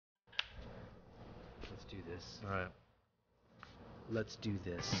this. All right. Let's do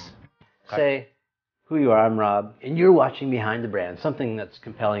this. Say who you are. I'm Rob, and you're watching Behind the Brand, something that's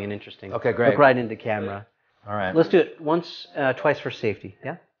compelling and interesting. Okay, great. Look right into camera. All right. Let's do it once, twice for safety.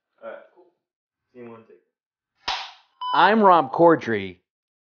 Yeah. All right, cool. Scene one, take. I'm Rob Corddry,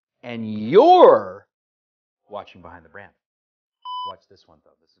 and you're watching Behind the Brand. Watch this one,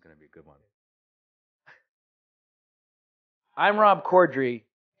 though. This is going to be a good one. I'm Rob Corddry,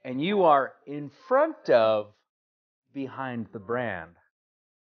 and you are in front of Behind the Brand.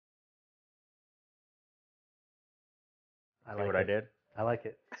 I See like what it. I did? I like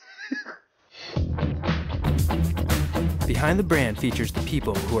it. Behind the Brand features the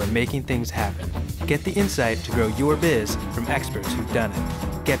people who are making things happen. Get the insight to grow your biz from experts who've done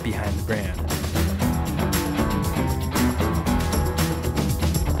it. Get behind the brand.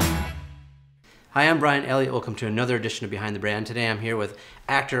 Hi, I'm Bryan Elliott. Welcome to another edition of Behind the Brand. Today I'm here with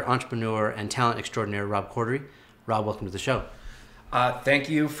actor, entrepreneur, and talent extraordinaire Rob Corddry. Rob, welcome to the show. Thank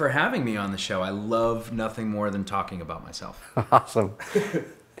you for having me on the show. I love nothing more than talking about myself. Awesome.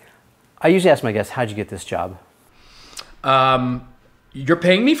 I usually ask my guests, how'd you get this job? You're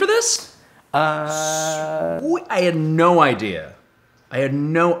paying me for this? I had no idea.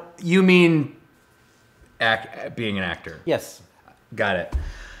 You mean being an actor? Yes. Got it.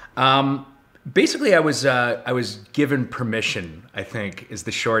 Basically, I was given permission, I think, is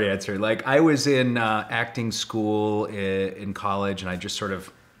the short answer. Like, I was in acting school in college, and I just sort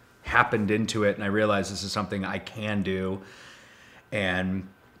of happened into it, and I realized this is something I can do and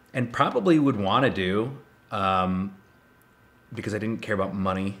probably would want to do because I didn't care about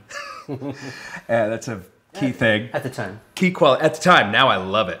money. That's a key thing. At the time. Key quality. At the time. Now I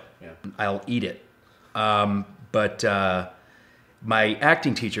love it. Yeah. I'll eat it. But my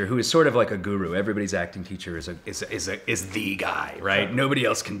acting teacher, who is sort of like a guru, everybody's acting teacher is the guy, right? Sure. Nobody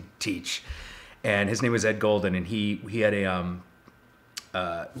else can teach. And his name was Ed Golden, and we had a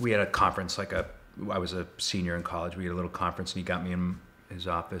conference, I was a senior in college. We had a little conference, and he got me in his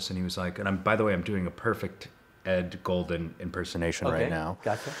office, and he was like, by the way, I'm doing a perfect Ed Golden impersonation right now.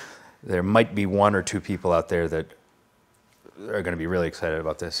 Gotcha. There might be one or two people out there that are going to be really excited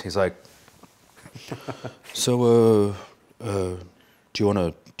about this. He's like, so, do you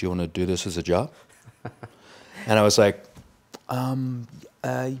want to do this as a job? And I was like,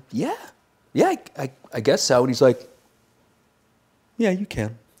 yeah, I guess so. And he's like, yeah, you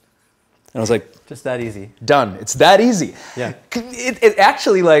can. And I was like, just that easy. Done. It's that easy. Yeah. It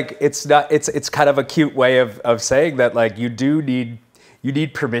actually, like, it's kind of a cute way of saying that, like, you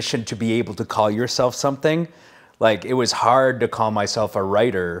need permission to be able to call yourself something. Like, it was hard to call myself a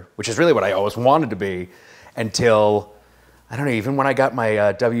writer, which is really what I always wanted to be, until, I don't know, even when I got my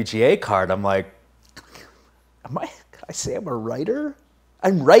WGA card, I'm like, can I say I'm a writer?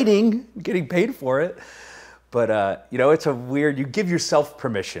 I'm writing, getting paid for it. But, it's a weird, you give yourself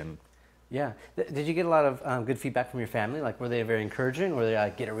permission. Yeah. Did you get a lot of good feedback from your family? Like, were they very encouraging? Or were they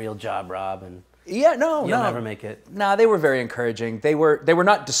like, get a real job, Rob, and yeah, you'll never make it? No, they were very encouraging. They were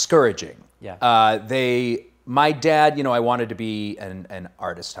not discouraging. Yeah. My dad, I wanted to be an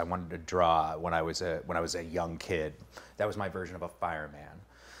artist. I wanted to draw when I was a young kid. That was my version of a fireman.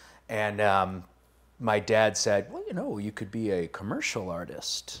 And my dad said, well, you could be a commercial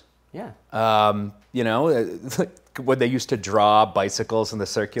artist. Yeah. When they used to draw bicycles in the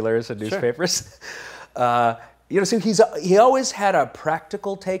circulars and newspapers. Sure. So he always had a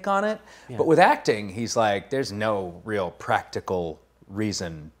practical take on it. Yeah. But with acting, he's like, there's no real practical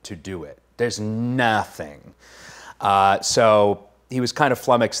reason to do it. There's nothing. So he was kind of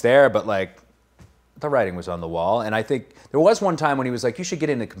flummoxed there, but like the writing was on the wall. And I think there was one time when he was like, you should get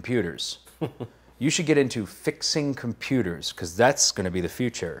into computers. You should get into fixing computers because that's going to be the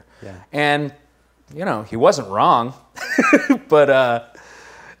future. Yeah. And, he wasn't wrong. But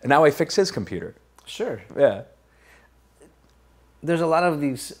now I fix his computer. Sure. Yeah. There are a lot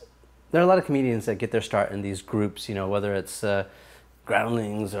of comedians that get their start in these groups, whether it's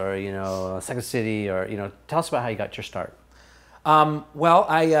Groundlings or, Second City or, tell us about how you got your start. Well,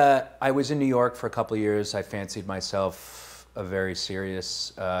 I was in New York for a couple of years. I fancied myself a very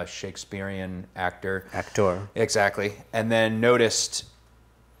serious Shakespearean actor. Actor. Exactly. And then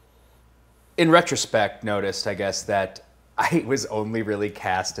in retrospect, I guess, that I was only really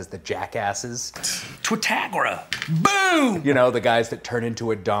cast as the jackasses. Twitagora. Boom! The guys that turn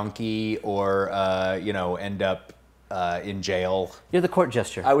into a donkey or, end up in jail. You're the court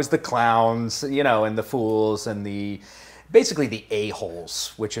jester. I was the clowns, and the fools and basically the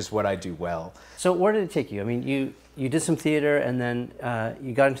a-holes, which is what I do well. So where did it take you? I mean, you did some theater and then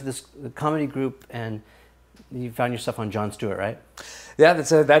you got into this comedy group, and you found yourself on Jon Stewart, right? Yeah, it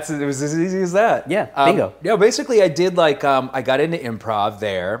was as easy as that. Yeah, bingo. Basically I did I got into improv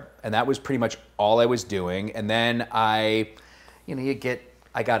there, and that was pretty much all I was doing. And then I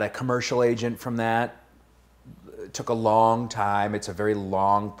got a commercial agent from that. It took a long time. It's a very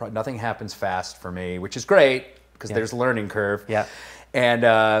long, nothing happens fast for me, which is great because there's a learning curve. Yeah. And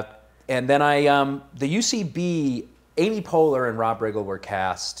then the UCB, Amy Poehler and Rob Riggle were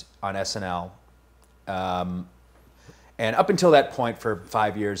cast on SNL. And up until that point, for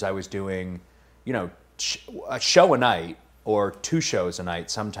 5 years, I was doing, a show a night or 2 shows a night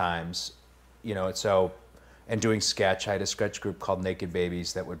sometimes, and doing sketch. I had a sketch group called Naked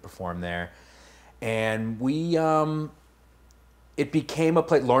Babies that would perform there. And it became a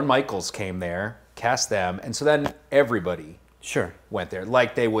place. Lorne Michaels came there, cast them, and so then everybody went there,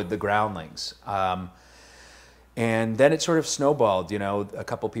 like they would the Groundlings. And then it sort of snowballed, a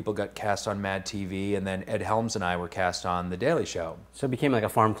couple people got cast on Mad TV, and then Ed Helms and I were cast on The Daily Show. So it became like a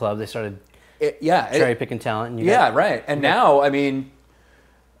farm club. They started cherry picking talent. And right. And now, I mean,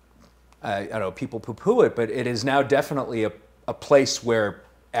 I don't know, people poo-poo it, but it is now definitely a place where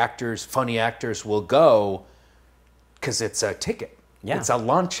funny actors will go because it's a ticket. Yeah. It's a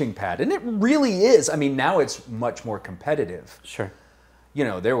launching pad. And it really is. I mean, now it's much more competitive. Sure.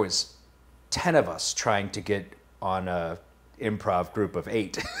 There was 10 of us trying to get on a improv group of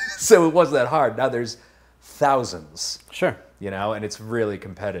 8. So it wasn't that hard. Now there's thousands. Sure. And it's really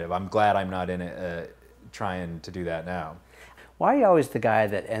competitive. I'm glad I'm not in it trying to do that now. Why are you always the guy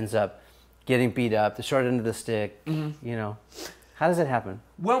that ends up getting beat up, the short end of the stick? Mm-hmm. How does it happen?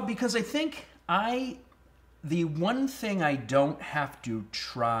 Well, because I think the one thing I don't have to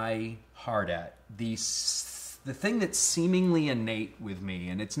try hard at, the thing that's seemingly innate with me,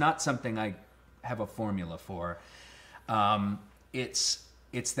 and it's not something I have a formula for, it's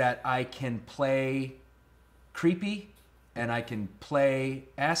that I can play creepy and I can play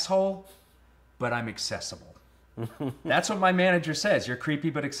asshole, but I'm accessible. That's what my manager says. You're creepy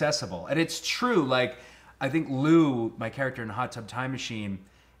but accessible. And it's true. I think Lou, my character in Hot Tub Time Machine,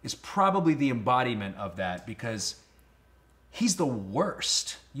 is probably the embodiment of that because he's the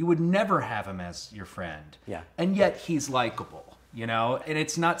worst. You would never have him as your friend. Yeah. And yet he's likable, And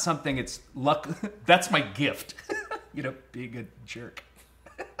it's not something, it's luck. That's my gift, being a jerk.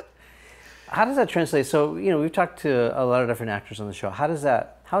 How does that translate? So, we've talked to a lot of different actors on the show. How is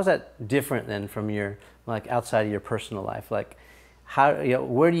that different than from your, outside of your personal life?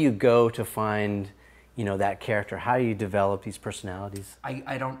 Where do you go to find, that character? How do you develop these personalities?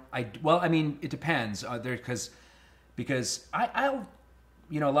 It depends. Because I'll,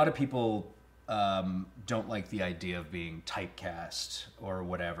 a lot of people don't like the idea of being typecast or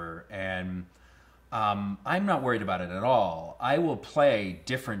whatever. And I'm not worried about it at all. I will play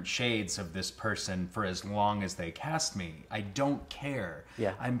different shades of this person for as long as they cast me. I don't care.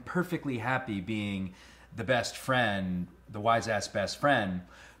 Yeah. I'm perfectly happy being the best friend, the wise-ass best friend,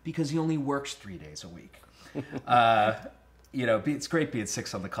 because he only works 3 days a week. It's great being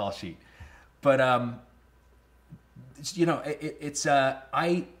 6 on the call sheet. But,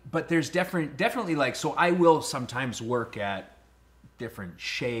 but there's definitely so I will sometimes work at different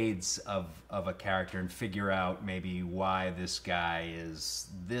shades of a character and figure out maybe why this guy is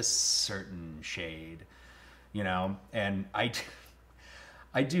this certain shade, and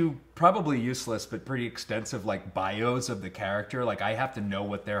I do probably useless but pretty extensive bios of the character. I have to know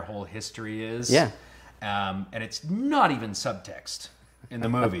what their whole history is. Yeah. And it's not even subtext in the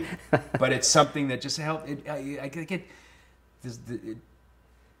movie, but it's something that just helps.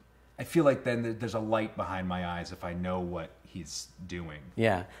 I feel like then there's a light behind my eyes if I know what he's doing.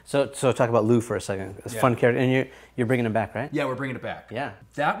 Yeah. So talk about Lou for a second. It's a fun character, and you're bringing him back, right? Yeah, we're bringing it back. Yeah.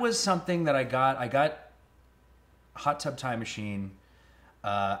 That was something that I got Hot Tub Time Machine.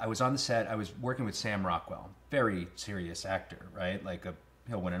 I was on the set. I was working with Sam Rockwell, very serious actor, right?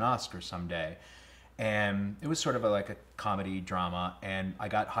 He'll win an Oscar someday. And it was sort of a comedy drama. And I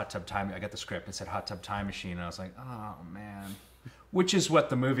got I got the script. It said Hot Tub Time Machine. And I was like, oh, man. Which is what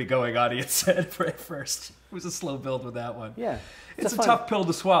the movie-going audience said at first. It was a slow build with that one. Yeah. It's a tough pill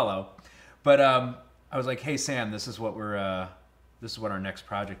to swallow. But I was like, hey, Sam, this is what our next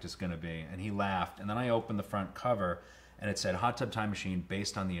project is going to be. And he laughed. And then I opened the front cover, and it said Hot Tub Time Machine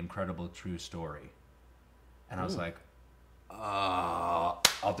based on the incredible true story. And I was like, I'll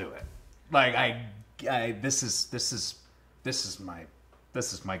do it. This is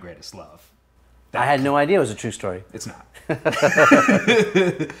my greatest love. I had no idea it was a true story. It's not.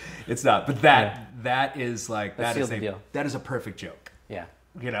 It's not. But that is that is a perfect joke. Yeah.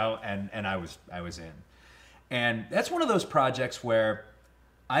 And I was in. And that's one of those projects where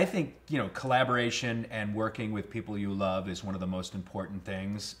I think, collaboration and working with people you love is one of the most important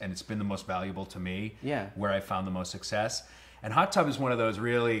things, and it's been the most valuable to me. Yeah. Where I found the most success. And Hot Tub is one of those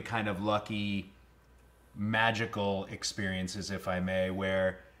really kind of lucky, magical experiences, if I may,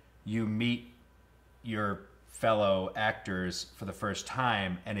 where you meet your fellow actors for the first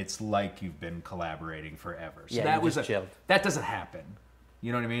time, and it's like you've been collaborating forever. So Yeah, that you was just chilled. that doesn't happen.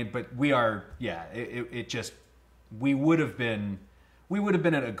 You know what I mean? But we are, we would have been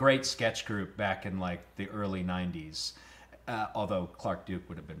in a great sketch group back in like the early 90s. Although Clark Duke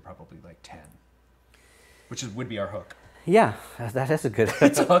would have been probably like 10, which would be our hook. Yeah, that is a good.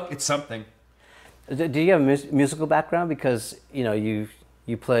 It's a hook. It's something. Do you have a musical background? Because you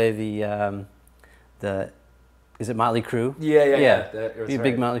play the is it Motley Crue? Yeah. You a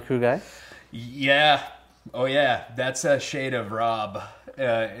big Motley Crue guy? Yeah. Oh yeah. That's a shade of Rob.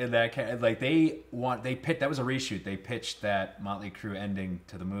 In that like they pitched, that was a reshoot. They pitched that Motley Crue ending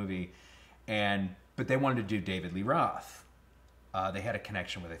to the movie, but they wanted to do David Lee Roth. They had a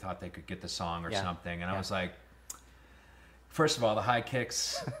connection where they thought they could get the song or something, and I was like, first of all, the high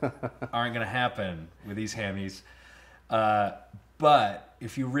kicks aren't going to happen with these hammies. But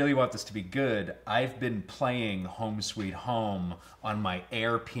if you really want this to be good, I've been playing Home Sweet Home on my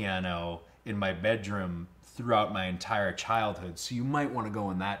air piano in my bedroom throughout my entire childhood. So you might want to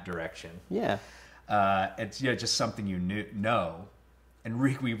go in that direction. Yeah. It's just something you know. And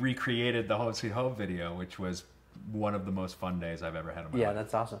we recreated the Home Sweet Home video, which was one of the most fun days I've ever had in my life. Yeah,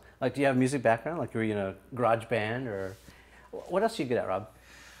 that's awesome. Like, do you have a music background? Like, were you in a garage band or... What else are you good at, Rob?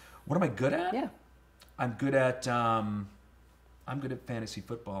 What am I good at? Yeah. I'm good at fantasy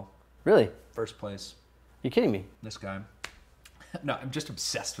football. Really? First place. You kidding me? This guy. No, I'm just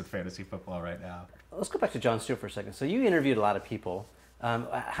obsessed with fantasy football right now. Let's go back to Jon Stewart for a second. So you interviewed a lot of people.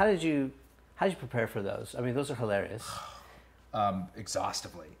 How did you prepare for those? I mean, those are hilarious.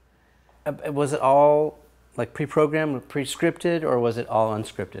 Exhaustively. Was it all like pre-programmed, pre-scripted, or was it all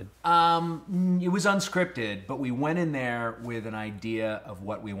unscripted? It was unscripted, but we went in there with an idea of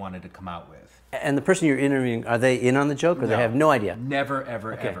what we wanted to come out with. And the person you're interviewing, are they in on the joke, or they have no idea? Never,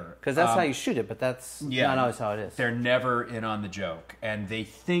 ever, ever. Because that's how you shoot it, but that's not always how it is. They're never in on the joke, and they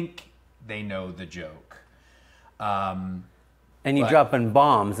think they know the joke. And you dropping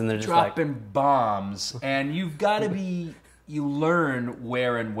bombs, and they're just dropping bombs, and you've got to be. You learn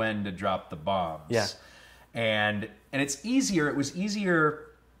where and when to drop the bombs. Yeah. And it's easier. It was easier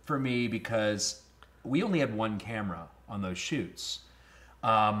for me because we only had one camera on those shoots.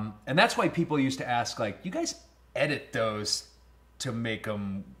 And that's why people used to ask, like, you guys edit those to make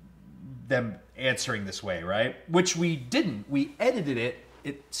them answering this way, right? Which we didn't. We edited it.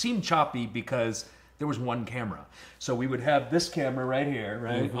 It seemed choppy because there was one camera. So we would have this camera right here,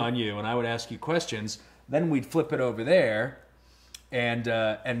 right, on you, and I would ask you questions. Then we'd flip it over there, and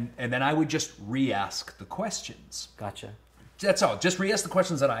then I would just re-ask the questions. Gotcha. That's all. Just re-ask the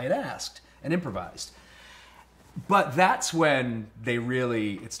questions that I had asked and improvised. But that's when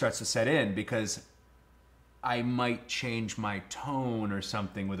it starts to set in, because I might change my tone or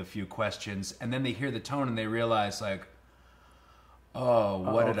something with a few questions, and then they hear the tone and they realize, like, oh,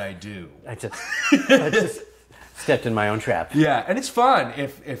 what did I do? I just stepped in my own trap. Yeah, and it's fun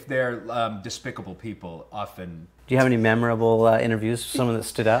if they're despicable people often. Do you have any memorable interviews, someone that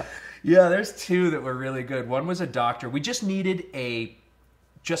stood out? Yeah, there's two that were really good. One was a doctor. We just needed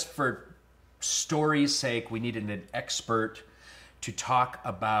just for story's sake, we needed an expert to talk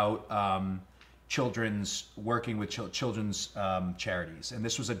about working with children's charities. And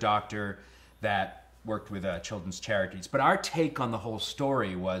this was a doctor that worked with children's charities. But our take on the whole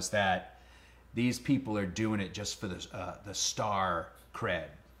story was that these people are doing it just for the star cred,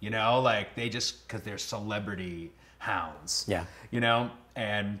 like they just, because they're celebrity hounds,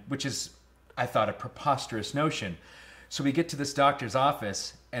 and which is, I thought, a preposterous notion. So we get to this doctor's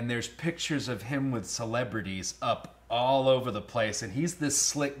office, and there's pictures of him with celebrities up all over the place, and he's this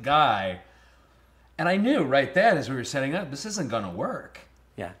slick guy. And I knew right then, as we were setting up, this isn't going to work.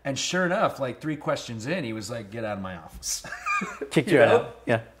 Yeah. And sure enough, like 3 questions in, he was like, "Get out of my office." Kicked you out.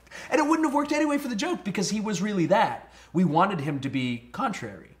 Yeah. And it wouldn't have worked anyway for the joke, because he was really that. We wanted him to be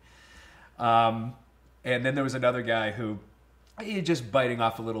contrary. And then there was another guy who, he just biting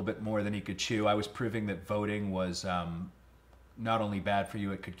off a little bit more than he could chew. I was proving that voting was not only bad for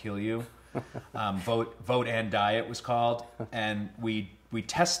you, it could kill you. Vote and Die, it was called. And we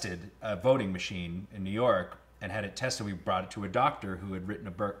tested a voting machine in New York and had it tested. We brought it to a doctor who had written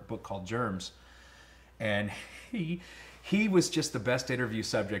a book called Germs. And he was just the best interview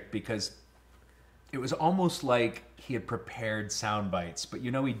subject, because it was almost like he had prepared sound bites, but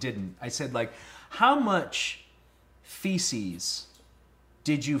he didn't. I said, like, how much feces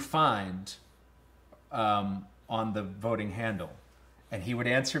did you find on the voting handle? And he would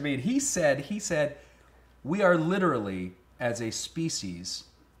answer me, and he said, we are literally, as a species,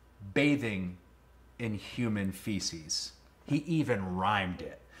 bathing in human feces. He even rhymed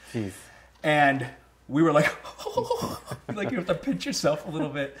it. Jeez. And we were like, like you have to pinch yourself a little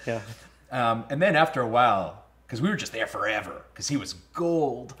bit. Yeah. And then after a while, because we were just there forever, because he was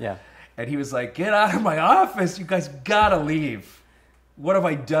gold. Yeah. And he was like, get out of my office. You guys gotta leave. What have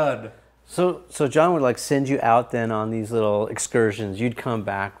I done? So John would like send you out then on these little excursions. You'd come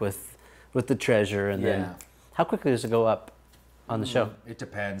back with the treasure, and then how quickly does it go up on the show? It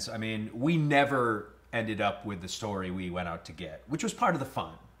depends. I mean, we never ended up with the story we went out to get, which was part of the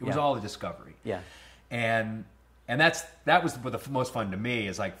fun. It was all a discovery. Yeah. And that was the most fun to me,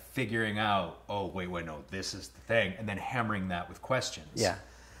 is like figuring out, oh, wait, no, this is the thing, and then hammering that with questions. Yeah.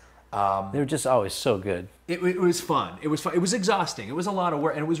 They were just always so good. It was fun. It was fun. It was exhausting. It was a lot of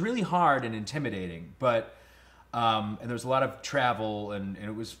work, and it was really hard and intimidating. But and there was a lot of travel, and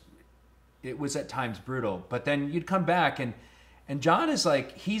it was at times brutal. But then you'd come back, and John is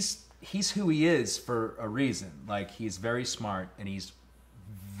like, he's who he is for a reason. Like, he's very smart, and he's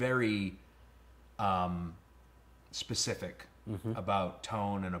very specific about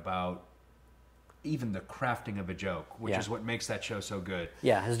tone and about even the crafting of a joke, which is what makes that show so good.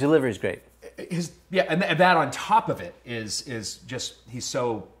 Yeah, his delivery is great. And that on top of it is just, he's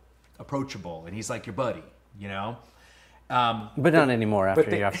so approachable, and he's like your buddy, you know. But not anymore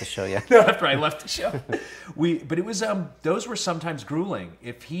after you're off the show, yeah. No, after I left the show. But it was those were sometimes grueling.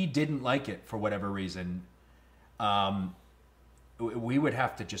 If he didn't like it for whatever reason, we would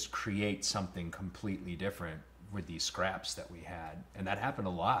have to just create something completely different with these scraps that we had, and that happened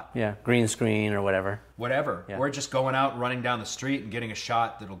a lot. Yeah, green screen or whatever. Yeah. Or just going out, running down the street, and getting a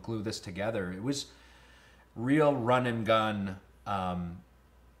shot that'll glue this together. It was real run and gun,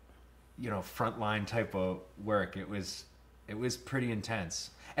 frontline type of work. It was pretty intense.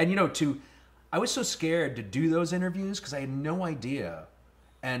 And I was so scared to do those interviews because I had no idea.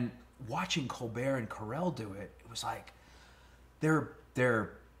 And watching Colbert and Carell do it, it was like, they're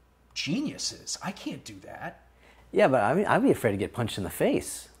geniuses. I can't do that. Yeah, but I mean, I'd be afraid to get punched in the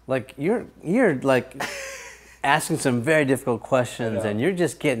face. Like you're like asking some very difficult questions, and you're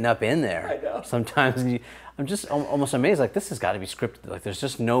just getting up in there. I know. Sometimes I'm just almost amazed. Like, this has got to be scripted. Like, there's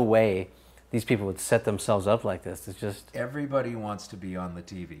just no way these people would set themselves up like this. It's just everybody wants to be on the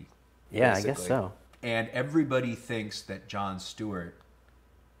TV. Yeah, basically. I guess so. And everybody thinks that Jon Stewart,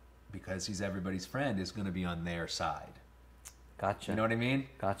 because he's everybody's friend, is going to be on their side. Gotcha. You know what I mean?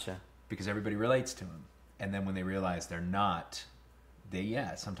 Gotcha. Because everybody relates to him. And then when they realize they're not,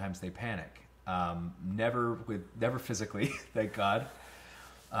 sometimes they panic. Never physically, thank God.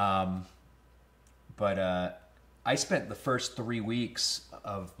 But I spent the first 3 weeks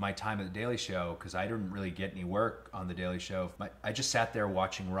of my time at The Daily Show, because I didn't really get any work on The Daily Show. I just sat there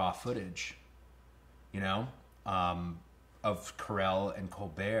watching raw footage, of Carell and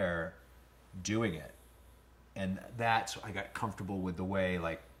Colbert doing it. And I got comfortable with the way,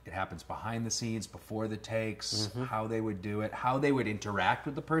 like, it happens behind the scenes, before the takes, how they would do it, how they would interact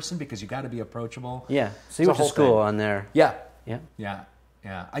with the person, because you got to be approachable. Yeah. So you went to school on there. Yeah. Yeah. Yeah.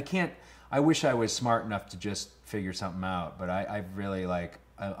 Yeah. I wish I was smart enough to just figure something out, but I really, I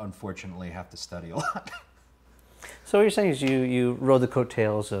unfortunately have to study a lot. So what you're saying is you rode the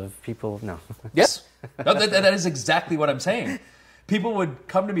coattails of people? No. Yes. No, that is exactly what I'm saying. People would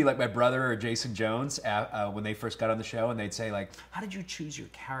come to me, like my brother or Jason Jones, when they first got on the show, and they'd say, like, how did you choose your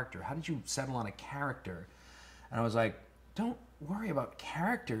character? How did you settle on a character? And I was like, don't worry about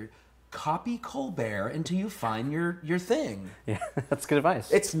character. Copy Colbert until you find your thing. Yeah, that's good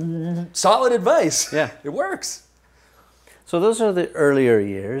advice. It's solid advice. Yeah. It works. So those are the earlier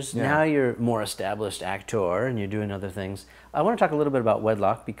years. Yeah. Now you're a more established actor, and you're doing other things. I want to talk a little bit about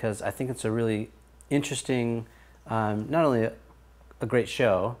Wedlock, because I think it's a really interesting, not only a great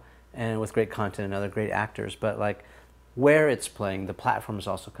show and with great content and other great actors, but like where it's playing, the platform is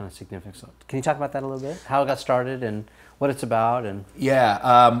also kind of significant. So can you talk about that a little bit? How it got started and what it's about? And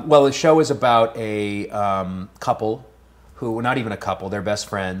well, the show is about a couple who, not even a couple, they're best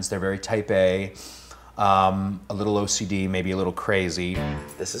friends. They're very type A, a little OCD, maybe a little crazy.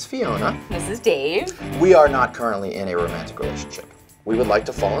 This is Fiona. This is Dave. We are not currently in a romantic relationship. We would like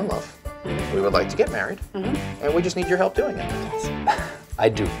to fall in love. We would like to get married. And we just need your help doing it. I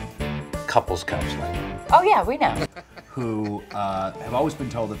do couples counseling. Oh yeah, we know. who have always been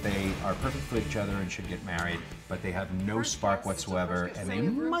told that they are perfect for each other and should get married, but they have no spark whatsoever, and they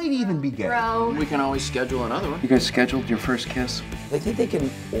might even be gay. We can always schedule another one. You guys scheduled your first kiss? They think they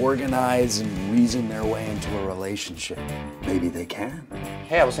can organize and reason their way into a relationship. Maybe they can.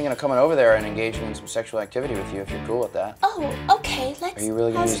 Hey, I was thinking of coming over there and engaging in some sexual activity with you if you're cool with that. Oh, okay, let's... Are you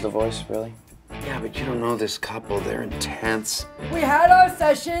really gonna use the voice, really? Yeah, but you don't know this couple. They're intense. We had our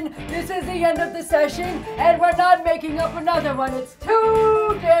session, this is the end of the session, and we're not making up another one. It's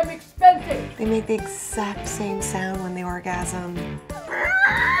too damn expensive. They make the exact same sound when they orgasm.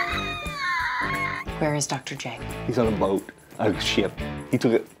 Where is Dr. J? He's on a boat, a ship. He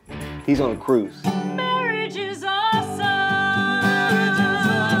took it. He's on a cruise. Marriage is awesome.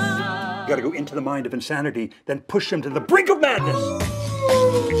 You gotta go into the mind of insanity, then push him to the brink of madness.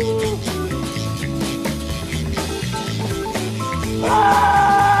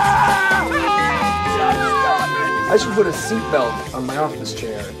 I should put a seatbelt on my office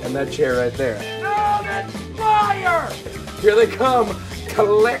chair and that chair right there. Oh, that's fire! Here they come.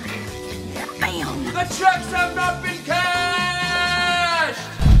 Click. Bam! The checks have not been cashed!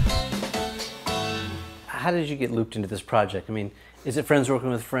 How did you get looped into this project? I mean, is it friends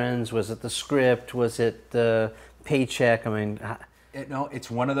working with friends? Was it the script? Was it the paycheck? I mean, No, it's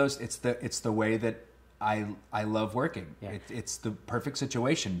one of those. It's the way that I love working. Yeah. It's the perfect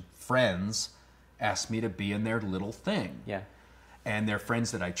situation. Friends asked me to be in their little thing. yeah. And they're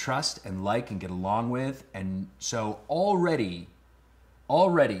friends that I trust and like and get along with, and so already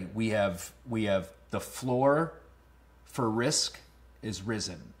we have the floor for risk is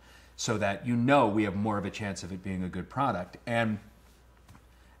risen, so that we have more of a chance of it being a good product. And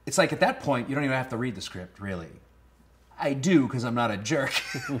it's like at that point you don't even have to read the script, really. I do, because I'm not a jerk.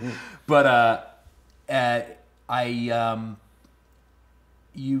 But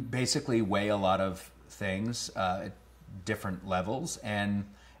you basically weigh a lot of things at different levels, and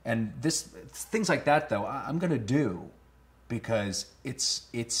things like that though I'm gonna do because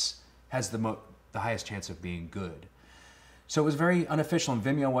it's has the highest chance of being good. So it was very unofficial, and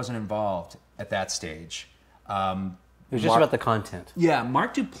Vimeo wasn't involved at that stage. It was just about the content. Yeah,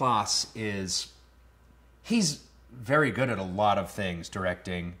 Mark Duplass he's very good at a lot of things: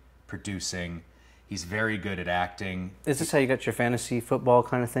 directing, producing. He's very good at acting. Is this how you got your fantasy football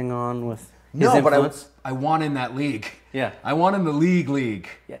kind of thing on with his No, influence? but I want in that league. Yeah. I want in the league.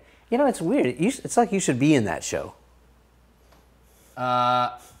 Yeah. You know, it's weird. It's like you should be in that show.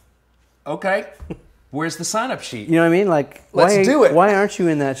 Okay. Where's the sign-up sheet? You know what I mean? Like, Let's do it. Why aren't you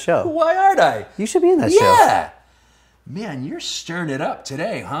in that show? Why aren't I? You should be in that show. Yeah. Man, you're stirring it up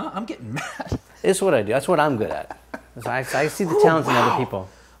today, huh? I'm getting mad. It's what I do. That's what I'm good at. I see the talents in other people.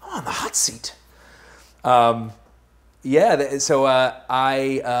 I'm on the hot seat. So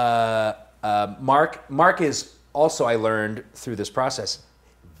Mark is also, I learned through this process,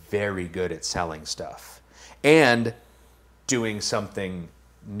 very good at selling stuff and doing something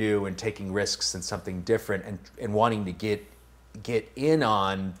new and taking risks and something different and wanting to get in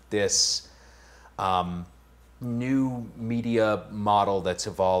on this new media model that's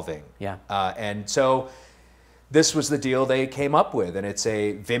evolving. Yeah. And so this was the deal they came up with, and it's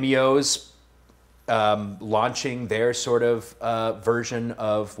Vimeo's launching their sort of version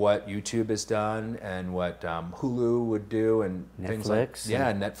of what YouTube has done and what Hulu would do, and things like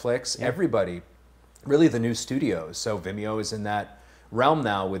Netflix. Yeah. Everybody, really the new studios. So Vimeo is in that realm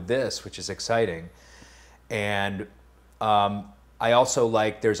now with this, which is exciting. And I also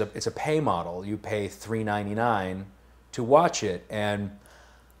like it's a pay model. You pay $3.99 to watch it, and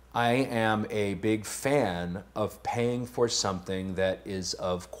I am a big fan of paying for something that is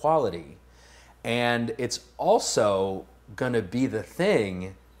of quality. And it's also going to be the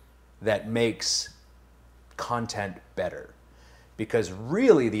thing that makes content better. Because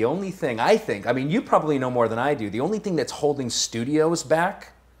really the only thing you probably know more than I do, the only thing that's holding studios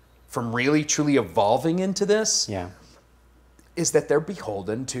back from really truly evolving into this is that they're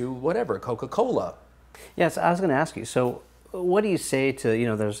beholden to whatever, Coca-Cola. Yes, I was going to ask you, so what do you say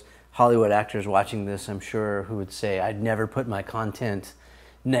to, there's Hollywood actors watching this, I'm sure, who would say, I'd never put my content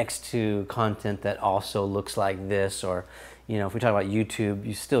next to content that also looks like this, or if we talk about YouTube,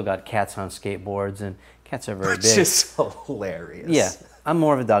 you still got cats on skateboards, and cats are very big. Which is hilarious. Yeah, I'm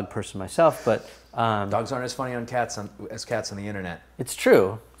more of a dog person myself, but dogs aren't as funny as cats on the internet. It's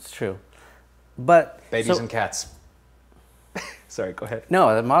true. It's true. But babies and cats. Sorry, go ahead.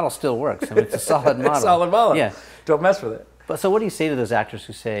 No, the model still works. I mean, it's a solid model. It's a solid model. Yeah. Don't mess with it. But so, what do you say to those actors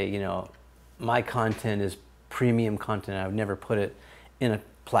who say, my content is premium content, I would never put it in a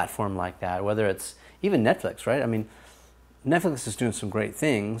platform like that, whether it's even Netflix, right? I mean, Netflix is doing some great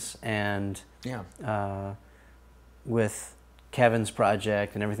things, and with Kevin's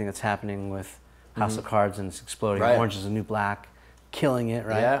project and everything that's happening with House of Cards and it's exploding. Right. Orange is the New Black, killing it,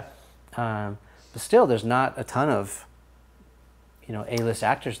 right? Yeah. But still, there's not a ton of, A-list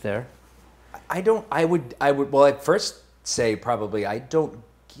actors there. I would, well, I'd first say probably I don't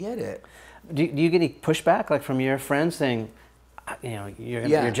get it. Do you get any pushback, like from your friends saying,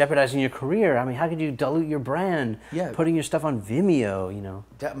 you're jeopardizing your career? I mean, how could you dilute your brand? Yeah. Putting your stuff on Vimeo,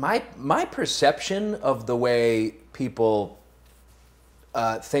 My perception of the way people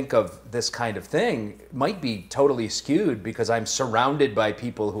think of this kind of thing might be totally skewed because I'm surrounded by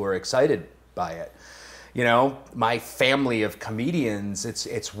people who are excited by it. My family of comedians,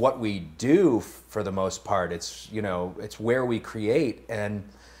 it's what we do for the most part. It's, it's where we create, and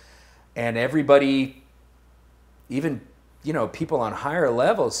everybody, even, people on higher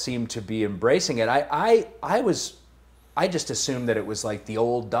levels seem to be embracing it. I just assumed that it was like the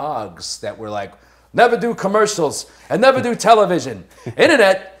old dogs that were like, never do commercials and never do television.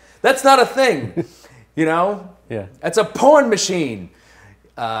 Internet, that's not a thing, Yeah. That's a porn machine.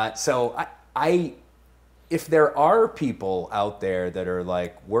 So if there are people out there that are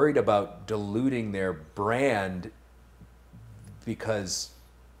like worried about diluting their brand because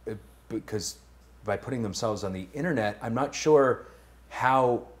by putting themselves on the internet, I'm not sure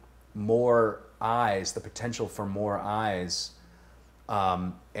how more eyes, the potential for more eyes,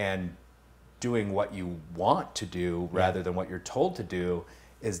 and doing what you want to do rather than what you're told to do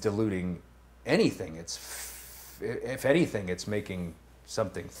is diluting anything. If anything, it's making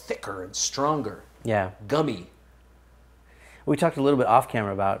something thicker and stronger. Yeah. Gummy. We talked a little bit off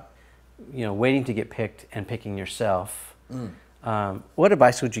camera about, waiting to get picked and picking yourself. What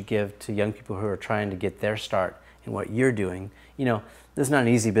advice would you give to young people who are trying to get their start in what you're doing? This is not an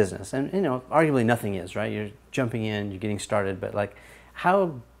easy business, and arguably nothing is, right? You're jumping in, you're getting started, but like,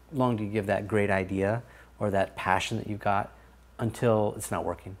 how long do you give that great idea or that passion that you've got until it's not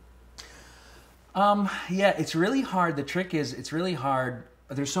working? Yeah, it's really hard. The trick is, it's really hard.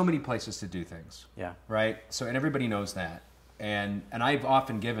 There's so many places to do things. Yeah. Right? So, and everybody knows that. And I've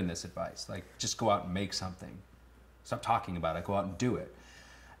often given this advice, like, just go out and make something. Stop talking about it. Go out and do it.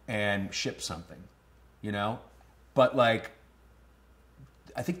 And ship something, But like,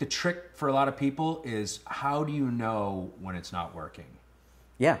 I think the trick for a lot of people is, how do you know when it's not working?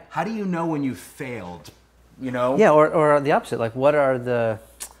 Yeah. How do you know when you've failed? Yeah, or the opposite. Like, what are the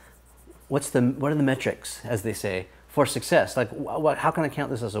metrics, as they say, for success? Like, how can I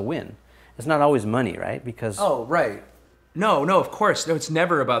count this as a win? It's not always money, right? Because right. No, of course. No, it's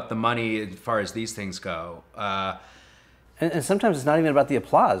never about the money as far as these things go. And sometimes it's not even about the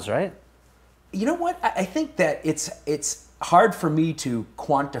applause, right? You know what? I think that it's hard for me to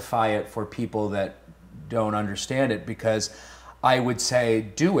quantify it for people that don't understand it, because I would say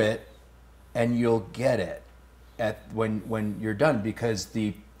do it and you'll get it when you're done, because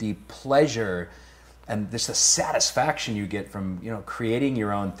the pleasure and the satisfaction you get from creating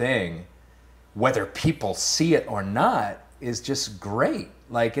your own thing, whether people see it or not, is just great.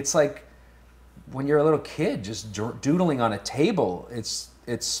 Like, it's like when you're a little kid just doodling on a table.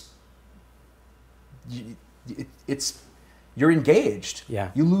 You're engaged.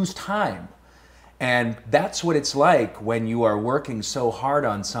 Yeah. You lose time. And that's what it's like when you are working so hard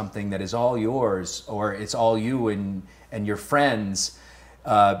on something that is all yours, or it's all you and your friends,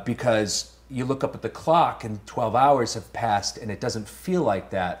 because you look up at the clock and 12 hours have passed and it doesn't feel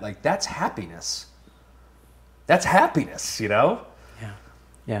like that. Like, that's happiness. That's happiness, Yeah.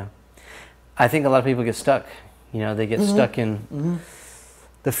 Yeah. I think a lot of people get stuck. They get stuck in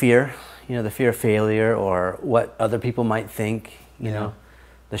the fear, the fear of failure or what other people might think, the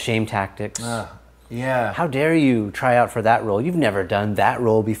shame tactics. Yeah. How dare you try out for that role? You've never done that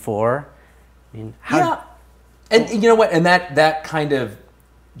role before. I mean, And you know what? And that kind of,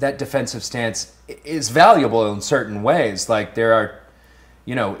 that defensive stance is valuable in certain ways. Like, there are,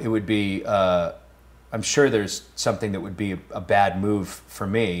 it would be, I'm sure there's something that would be a bad move for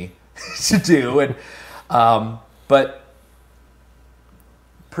me to do. And, but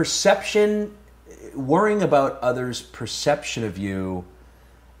perception, worrying about others' perception of you,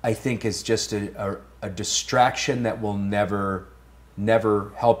 I think is just a distraction that will never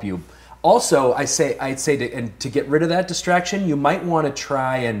help you. Also, I'd say to get rid of that distraction, you might want to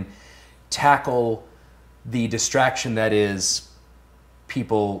try and tackle the distraction that is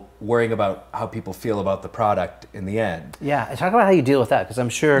people worrying about how people feel about the product in the end. Yeah, talk about how you deal with that, because I'm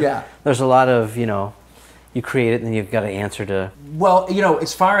sure there's a lot of, you create it and then you've got to answer to. Well,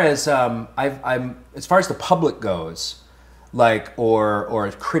 as far as as far as the public goes, like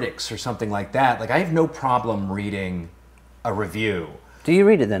or critics or something like that, like, I have no problem reading a review. Do you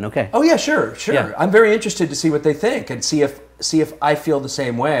read it then? Okay. Oh yeah, sure. Yeah. I'm very interested to see what they think and see if I feel the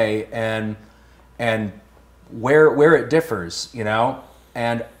same way and where it differs, you know.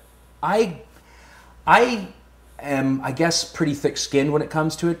 And I am, I guess, pretty thick-skinned when it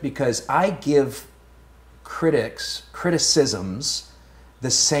comes to it because I give criticisms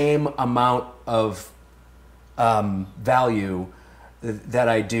the same amount of value that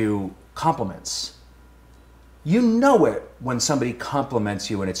I do compliments. You know it when somebody compliments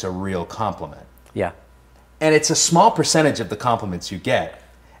you and it's a real compliment. Yeah. And it's a small percentage of the compliments you get.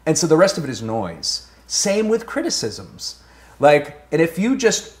 And so the rest of it is noise. Same with criticisms. Like, and if you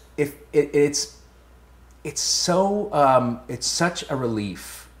just, it's such a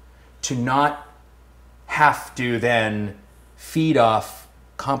relief to not have to then feed off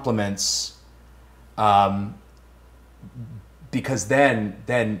compliments, because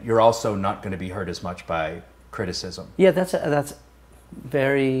then you're also not going to be hurt as much by criticism. Yeah, that's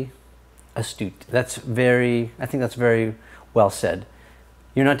very astute. I think that's very well said.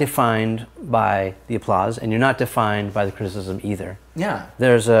 You're not defined by the applause, and you're not defined by the criticism either. Yeah.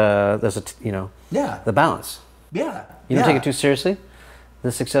 There's the balance. Yeah. You don't take it too seriously,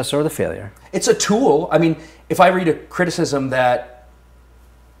 the success or the failure. It's a tool. I mean, if I read a criticism that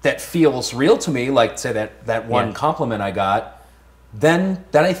feels real to me, like say that one compliment I got, then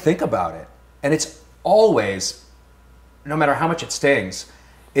I think about it. And it's always, no matter how much it stings,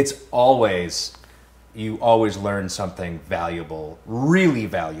 you always learn something valuable, really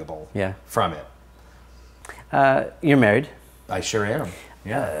valuable from it. You're married. I sure am.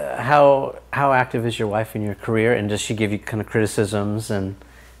 Yeah. How active is your wife in your career, and does she give you kind of criticisms, and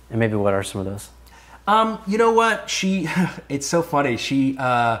maybe what are some of those? You know what? It's so funny. She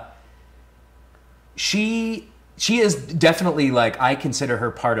is definitely, like, I consider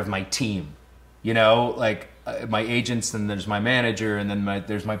her part of my team. You know, like my agents, and there's my manager, and then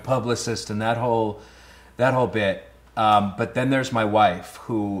there's my publicist, and that whole bit. But then there's my wife,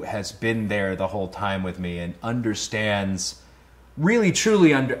 who has been there the whole time with me and understands, really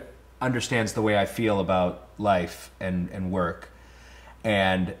truly understands the way I feel about life and work,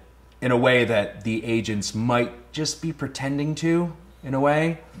 and in a way that the agents might just be pretending to, in a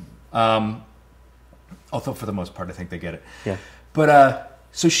way. Although for the most part, I think they get it. Yeah. But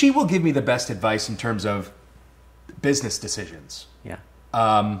so she will give me the best advice in terms of business decisions. Yeah.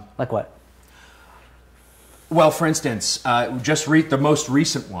 Like what? Well, for instance, just the most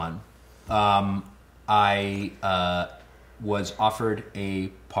recent one, I was offered a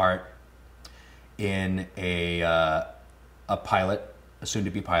part in a pilot, a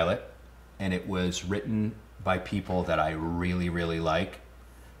soon-to-be pilot, and it was written by people that I really, really like,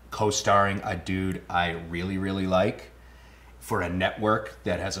 co-starring a dude I really, really like, for a network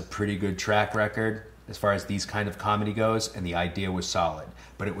that has a pretty good track record as far as these kind of comedy goes, and the idea was solid,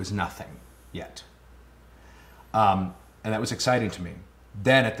 but it was nothing yet. And that was exciting to me.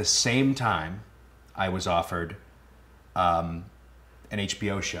 Then at the same time, I was offered an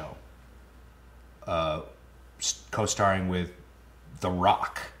HBO show, co-starring with The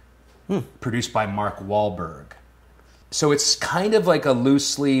Rock, produced by Mark Wahlberg. So it's kind of like a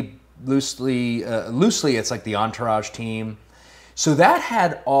loosely, it's like the Entourage team. So that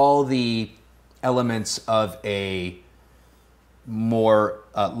had all the elements of a more,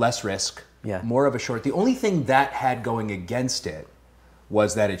 less risk, more of a short. The only thing that had going against it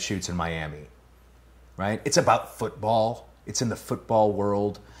was that it shoots in Miami, right? It's about football. It's in the football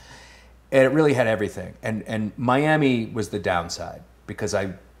world. And it really had everything. And Miami was the downside, because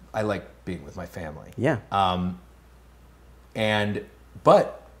I like being with my family. Yeah.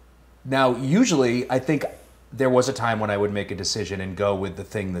 But now, usually, I think there was a time when I would make a decision and go with the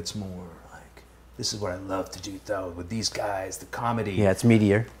thing that's more like, this is what I love to do, though, with these guys, the comedy. Yeah, it's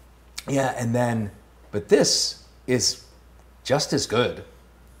meatier. Yeah, but this is just as good,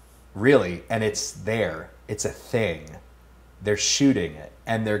 really, and it's there. It's a thing. They're shooting it,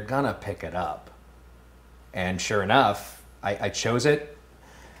 and they're gonna pick it up. And sure enough, I chose it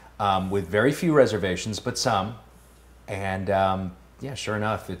with very few reservations, but some. And yeah, sure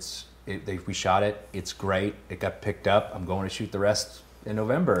enough, we shot it. It's great. It got picked up. I'm going to shoot the rest in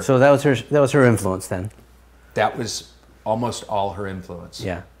November. So that was her influence then. That was almost all her influence.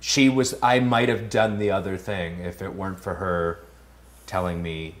 Yeah. I might have done the other thing if it weren't for her telling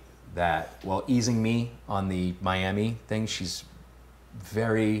me that, well, easing me on the Miami thing. She's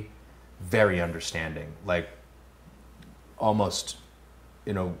very, very understanding, like almost,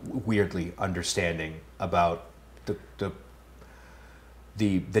 weirdly understanding about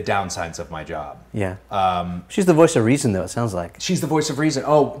the downsides of my job. Yeah. She's the voice of reason, though, it sounds like. She's the voice of reason.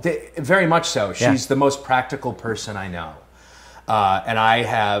 Oh, very much so. She's the most practical person I know. I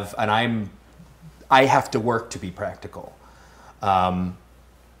have to work to be practical. I'm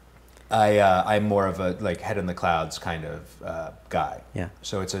more of a like head in the clouds kind of guy. Yeah.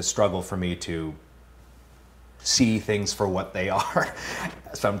 So it's a struggle for me to see things for what they are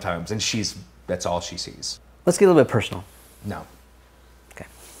sometimes, and that's all she sees. Let's get a little bit personal. No. Okay.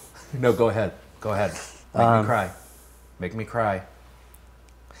 No, go ahead. Go ahead. Make me cry. Make me cry.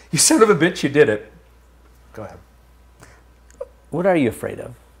 You son of a bitch, you did it. Go ahead. What are you afraid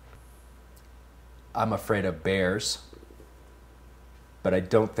of? I'm afraid of bears, but I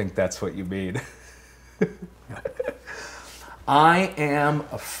don't think that's what you mean. I am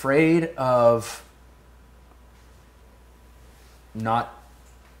afraid of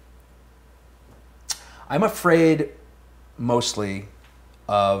I'm afraid mostly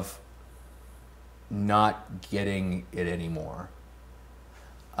of not getting it anymore.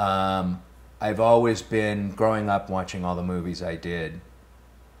 I've always been, growing up watching all the movies I did,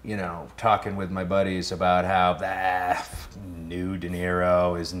 you know, talking with my buddies about how new De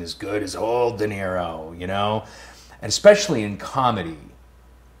Niro isn't as good as old De Niro, you know? And especially in comedy,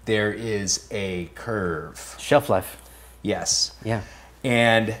 there is a curve. Shelf life. Yes. Yeah.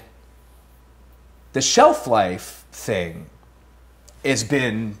 And the shelf life thing has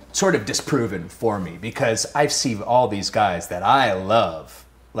been sort of disproven for me because I've seen all these guys that I love,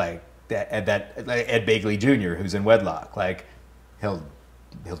 like Ed Begley Jr., who's in Wedlock. Like, he'll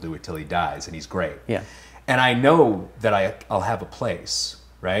do it till he dies, and he's great. Yeah. And I know that I'll have a place,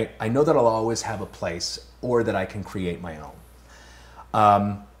 right? I know that I'll always have a place, or that I can create my own.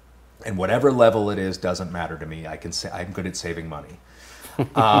 And whatever level it is doesn't matter to me. I'm good at saving money.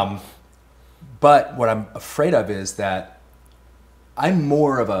 But what I'm afraid of is that I'm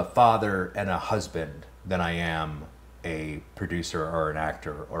more of a father and a husband than I am a producer or an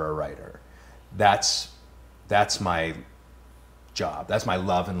actor or a writer. That's my job. That's my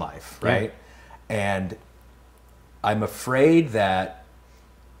love in life, right? Yeah. And I'm afraid that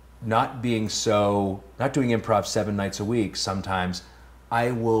not doing improv 7 nights a week, sometimes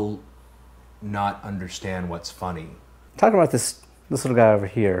I will not understand what's funny. Talk about this little guy over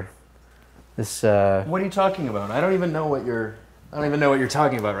here. This. What are you talking about? I don't even know what you're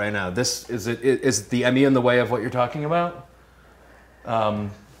talking about right now. Is the Emmy in the way of what you're talking about?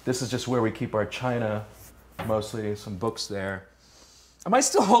 This is just where we keep our china, mostly some books there. Am I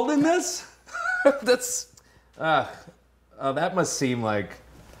still holding this? That must seem like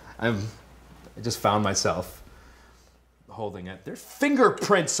I just found myself holding it. There's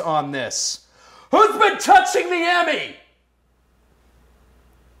fingerprints on this. Who's been touching the Emmy?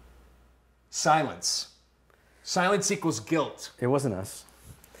 Silence. Silence equals guilt. It wasn't us.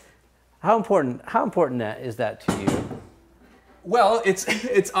 How important is that to you? Well,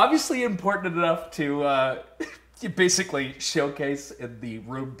 it's obviously important enough to basically showcase in the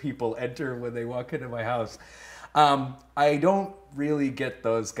room people enter when they walk into my house. I don't really get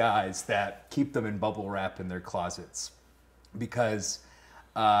those guys that keep them in bubble wrap in their closets because,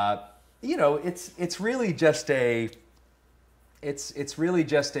 it's really just it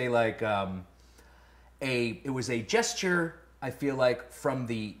was a gesture, I feel like, from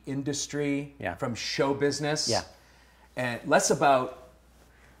the industry, from show business, and less about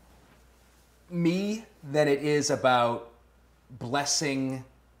me than it is about blessing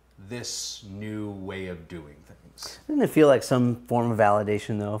this new way of doing things. Doesn't it feel like some form of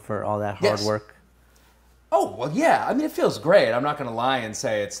validation, though, for all that hard work? Oh, well, yeah. I mean, it feels great. I'm not going to lie and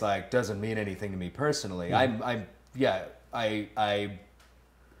say it's like, doesn't mean anything to me personally. Definitely.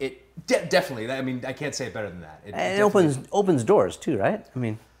 I mean, I can't say it better than that. It opens doors too, right? I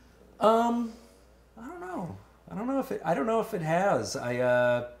mean, I don't know. I don't know if it has.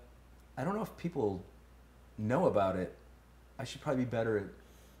 I don't know if people know about it. I should probably be better at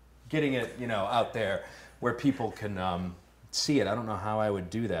getting it, out there where people can see it. I don't know how I would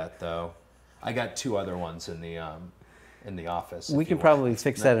do that though. I got 2 other ones in the office. We can probably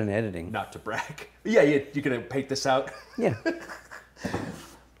fix that in editing. Not to brag. Yeah, you gonna paint this out? Yeah.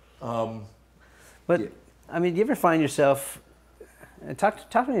 But I mean, do you ever find yourself talk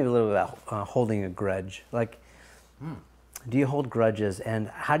to me a little bit about holding a grudge? Like, do you hold grudges, and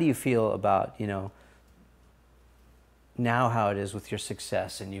how do you feel about now how it is with your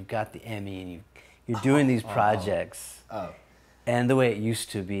success, and you've got the Emmy, and you're doing these projects, and the way it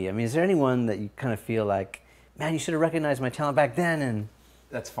used to be? I mean, is there anyone that you kind of feel like, man, you should have recognized my talent back then? And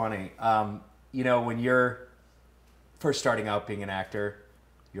that's funny. When you're first starting out being an actor,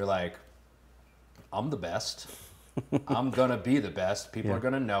 you're like, I'm the best. I'm going to be the best. People are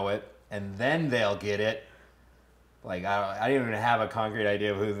going to know it. And then they'll get it. Like, I didn't even have a concrete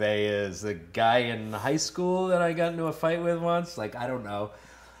idea of who they is. The guy in high school that I got into a fight with once, like, I don't know.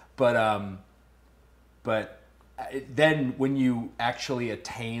 But then when you actually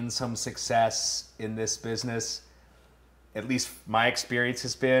attain some success in this business, at least my experience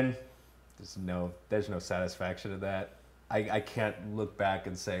has been, there's no satisfaction in that. I can't look back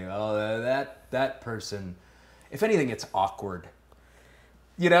and say, oh, that person, if anything, it's awkward.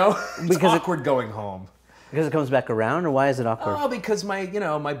 You know? It's awkward going home. Because it comes back around, or why is it awkward? Oh, because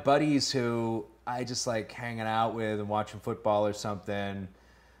my buddies who I just like hanging out with and watching football or something,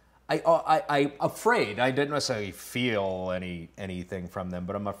 I'm afraid, I didn't necessarily feel anything from them,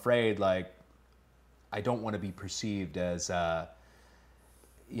 but I'm afraid, like, I don't want to be perceived as,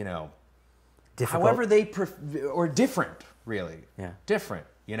 Difficult. however they, or different, really. Yeah. Different,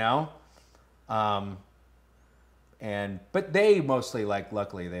 but they mostly, like,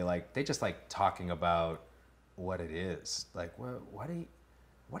 luckily, they just like talking about what it is. Like, what do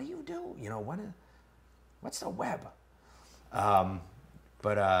you do? What's the web?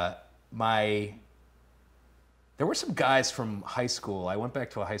 There were some guys from high school. I went back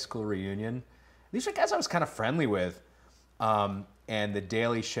to a high school reunion. These are guys I was kind of friendly with. And the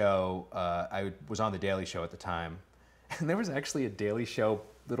Daily Show, I was on the Daily Show at the time. And there was actually a Daily Show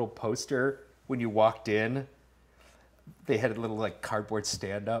little poster when you walked in. They had a little like cardboard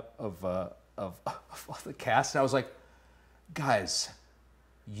stand-up of all the cast. And I was like, guys,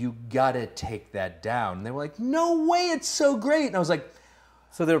 you gotta take that down. And they were like, no way, it's so great. And I was like,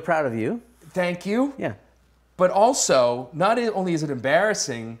 so they were proud of you? Thank you. Yeah. But also, not only is it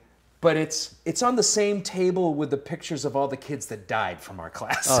embarrassing, but it's on the same table with the pictures of all the kids that died from our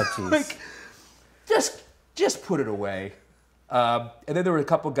class. Oh, jeez. Like, just put it away. And then there were a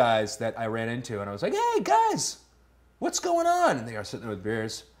couple guys that I ran into, and I was like, hey, guys, what's going on? And they are sitting there with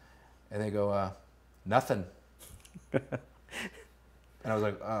beers, and they go, nothing. And I was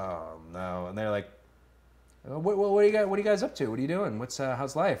like, oh, no. And they're like, what are you guys up to? What are you doing?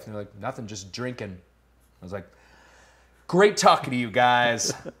 How's life? And they're like, nothing, just drinking. I was like, great talking to you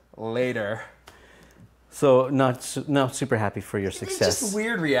guys. Later. So not super happy for your success. It's just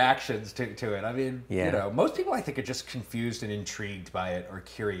weird reactions to it. I mean, yeah. Most people I think are just confused and intrigued by it or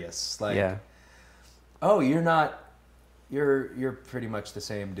curious. Like, yeah. Oh, you're pretty much the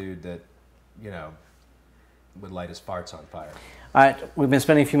same dude that, would light his farts on fire. All right, we've been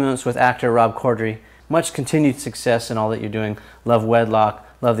spending a few minutes with actor Rob Corddry. Much continued success in all that you're doing. Love Wedlock.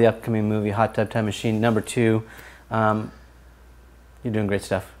 Love the upcoming movie Hot Tub Time Machine #2. You're doing great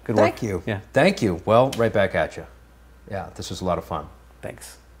stuff. Good work. Thank you. Yeah. Thank you. Well, right back at you. Yeah, this was a lot of fun.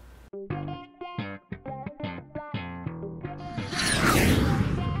 Thanks.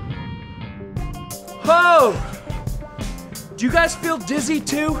 Oh! Do you guys feel dizzy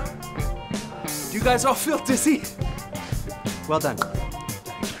too? Do you guys all feel dizzy? Well done.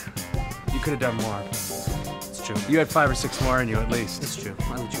 You could have done more. It's true. You had 5 or 6 more in you at least. It's true.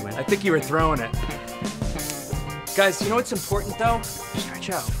 I'll let you win. I think you were throwing it. Guys, you know what's important though? Stretch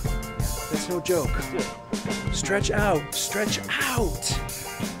out. That's no joke. Stretch out. Stretch out.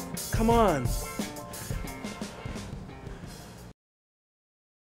 Come on.